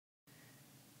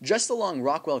Just along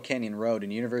Rockwell Canyon Road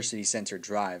and University Center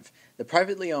Drive, the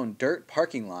privately owned dirt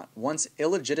parking lot, once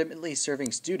illegitimately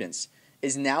serving students,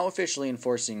 is now officially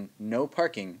enforcing no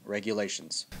parking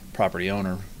regulations. Property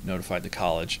owner notified the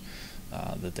college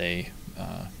that they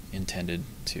intended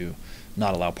to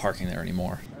not allow parking there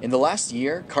anymore. In the last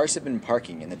year, cars have been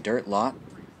parking in the dirt lot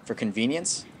for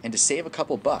convenience and to save a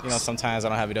couple bucks. You know, sometimes I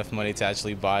don't have enough money to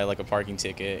actually buy like a parking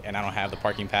ticket, and I don't have the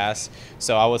parking pass,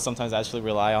 so I would sometimes actually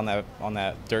rely on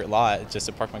that dirt lot just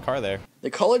to park my car there. The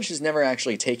college has never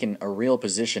actually taken a real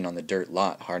position on the dirt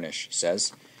lot, Harnish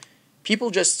says.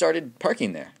 People just started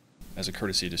parking there. As a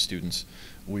courtesy to students,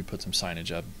 we put some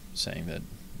signage up saying that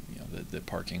that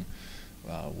parking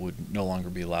would no longer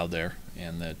be allowed there,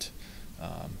 and that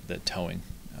towing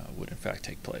would in fact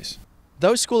take place.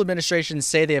 Though school administrations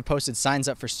say they have posted signs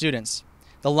up for students,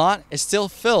 the lot is still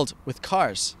filled with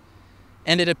cars,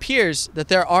 and it appears that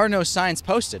there are no signs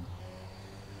posted.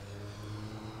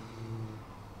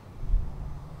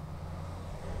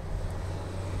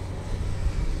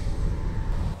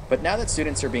 But now that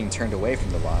students are being turned away from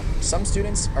the lot, some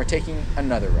students are taking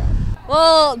another route.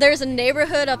 Well, there's a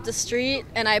neighborhood up the street,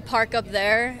 and I park up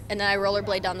there, and then I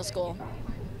rollerblade down to school.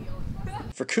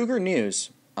 For Cougar News,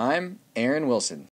 I'm Aaron Wilson.